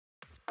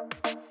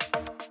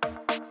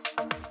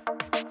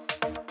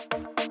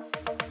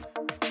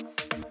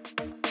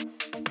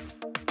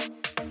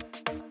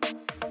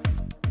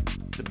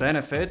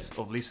Benefits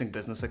of leasing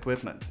business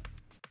equipment.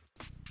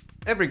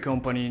 Every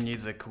company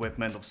needs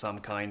equipment of some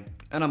kind,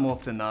 and I'm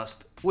often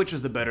asked, which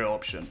is the better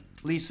option,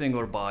 leasing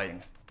or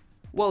buying?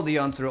 Well, the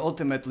answer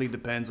ultimately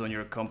depends on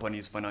your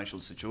company's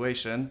financial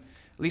situation.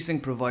 Leasing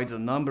provides a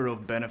number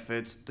of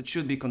benefits that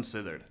should be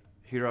considered.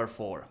 Here are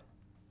 4.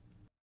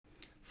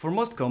 For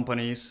most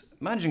companies,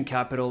 managing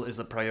capital is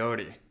a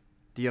priority.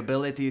 The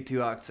ability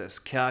to access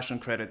cash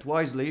and credit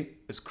wisely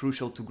is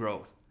crucial to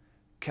growth.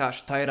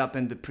 Cash tied up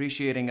in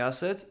depreciating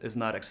assets is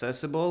not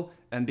accessible,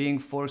 and being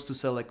forced to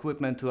sell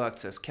equipment to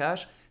access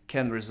cash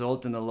can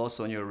result in a loss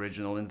on your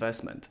original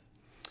investment.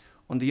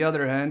 On the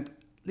other hand,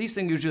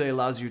 leasing usually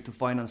allows you to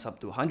finance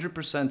up to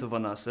 100% of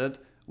an asset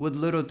with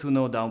little to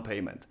no down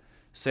payment.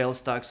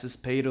 Sales tax is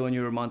paid on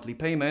your monthly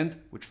payment,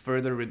 which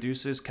further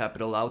reduces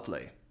capital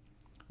outlay.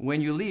 When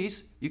you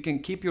lease, you can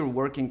keep your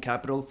working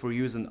capital for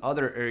use in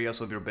other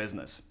areas of your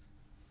business.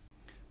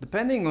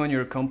 Depending on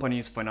your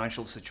company's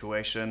financial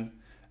situation,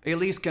 a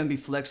lease can be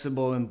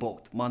flexible in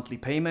both monthly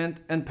payment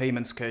and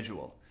payment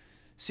schedule.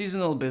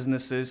 Seasonal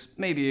businesses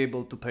may be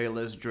able to pay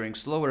less during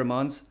slower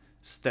months.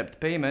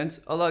 Stepped payments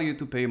allow you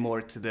to pay more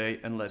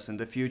today and less in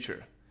the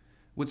future.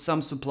 With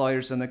some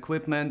suppliers and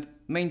equipment,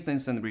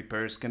 maintenance and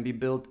repairs can be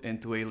built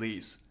into a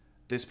lease.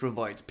 This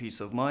provides peace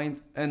of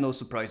mind and no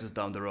surprises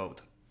down the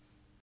road.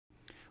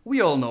 We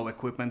all know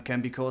equipment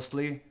can be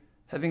costly.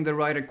 Having the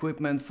right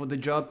equipment for the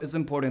job is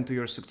important to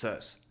your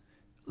success.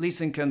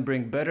 Leasing can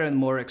bring better and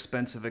more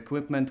expensive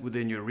equipment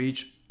within your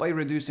reach by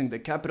reducing the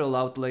capital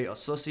outlay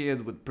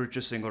associated with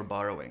purchasing or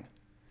borrowing.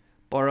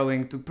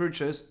 Borrowing to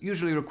purchase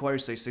usually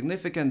requires a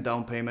significant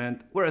down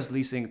payment, whereas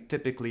leasing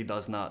typically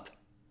does not.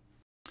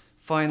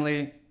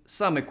 Finally,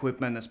 some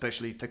equipment,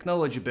 especially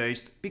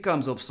technology-based,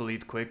 becomes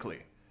obsolete quickly.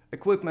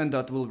 Equipment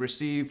that will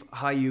receive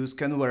high use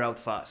can wear out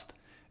fast.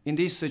 In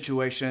these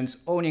situations,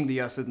 owning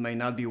the asset may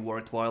not be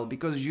worthwhile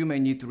because you may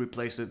need to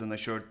replace it in a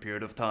short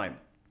period of time.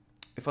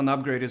 If an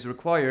upgrade is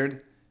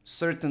required,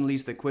 certain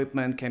leased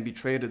equipment can be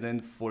traded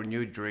in for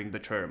new during the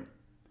term.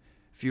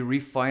 If you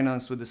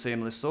refinance with the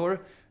same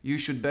lessor, you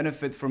should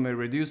benefit from a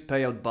reduced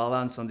payout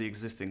balance on the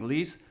existing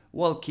lease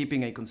while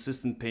keeping a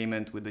consistent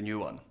payment with the new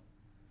one.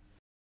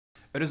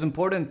 It is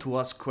important to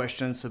ask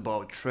questions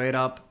about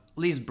trade-up,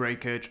 lease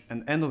breakage,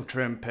 and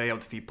end-of-term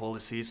payout fee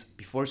policies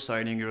before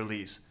signing your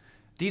lease.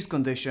 These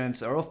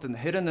conditions are often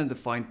hidden in the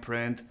fine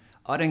print,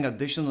 adding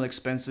additional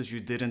expenses you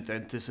didn't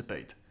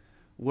anticipate.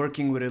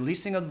 Working with a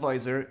leasing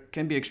advisor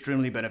can be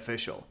extremely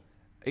beneficial.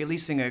 A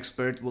leasing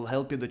expert will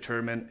help you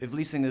determine if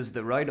leasing is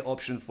the right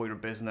option for your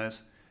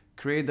business,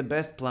 create the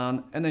best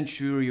plan, and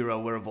ensure you're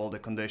aware of all the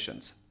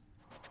conditions.